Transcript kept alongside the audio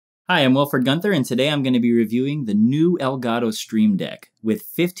Hi, I'm Wilferd Guenthoer, and today I'm going to be reviewing the new Elgato Stream Deck. With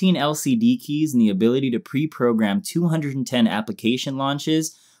 15 LCD keys and the ability to pre-program 210 application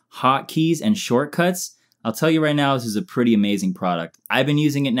launches, hotkeys, and shortcuts, I'll tell you right now, this is a pretty amazing product. I've been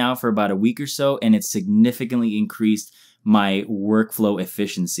using it now for about a week or so, and it's significantly increased my workflow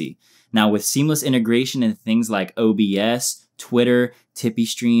efficiency. Now, with seamless integration in things like OBS, Twitter,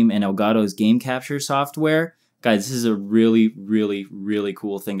 TipeeeStream, and Elgato's game capture software, guys, this is a really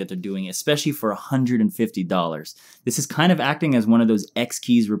cool thing that they're doing, especially for $150. This is kind of acting as one of those X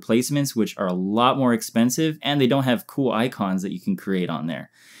keys replacements, which are a lot more expensive, and they don't have cool icons that you can create on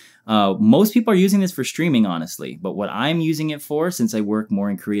there. Most people are using this for streaming, honestly, but what I'm using it for, since I work more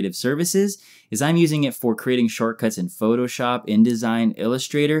in creative services, is I'm using it for creating shortcuts in Photoshop, InDesign,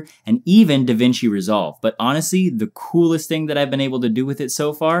 Illustrator, and even Davinci Resolve. But honestly, the coolest thing that I've been able to do with it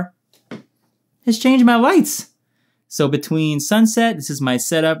so far is change my lights. So between sunset, this is my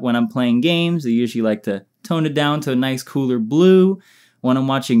setup when I'm playing games. I usually like to tone it down to a nice cooler blue. When I'm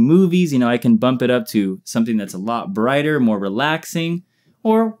watching movies, I can bump it up to something that's a lot brighter, more relaxing.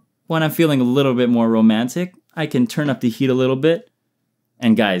 Or when I'm feeling a little bit more romantic, I can turn up the heat a little bit.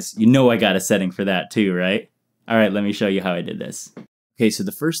 And guys, I got a setting for that too, right? All right, let me show you how I did this. Okay, so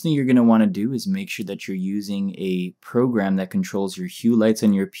the first thing you're going to want to do is make sure that you're using a program that controls your hue lights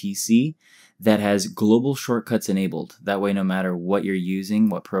on your PC that has global shortcuts enabled. That way, no matter what you're using,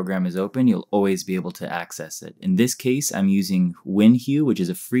 what program is open, you'll always be able to access it. In this case, I'm using Guenthoer, which is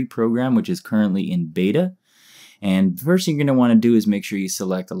a free program, which is currently in beta. And the first thing you're going to want to do is make sure you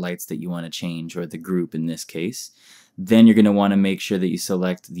select the lights that you want to change, or the group in this case. Then you're going to want to make sure that you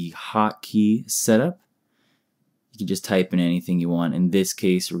select the hotkey setup. You can just type in anything you want. In this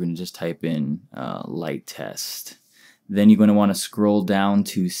case, we're going to just type in light test. Then you're going to want to scroll down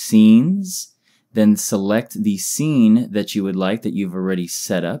to scenes, then select the scene that you would like that you've already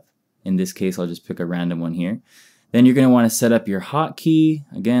set up. In this case, I'll just pick a random one here. Then you're going to want to set up your hotkey.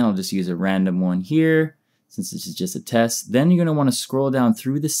 Again, I'll just use a random one here since this is just a test. Then you're going to want to scroll down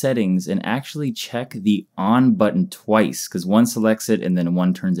through the settings and actually check the on button twice, because one selects it and then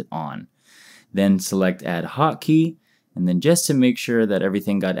one turns it on. Then select add hotkey, and then just to make sure that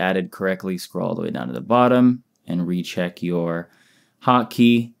everything got added correctly, scroll all the way down to the bottom and recheck your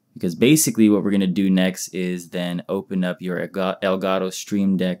hotkey, because basically what we're going to do next is then open up your Elgato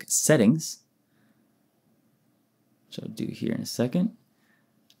Stream Deck settings, which I'll do here in a second.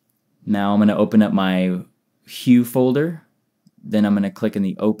 Now I'm going to open up my Hue folder, then I'm going to click in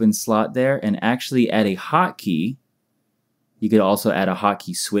the open slot there and actually add a hotkey. You could also add a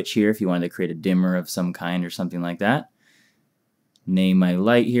hotkey switch here if you wanted to create a dimmer of some kind or something like that. Name my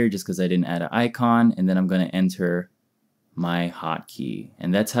light here just because I didn't add an icon, and then I'm going to enter my hotkey.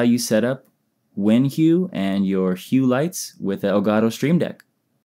 And that's how you set up Guenthoer and your Hue lights with the Elgato Stream Deck.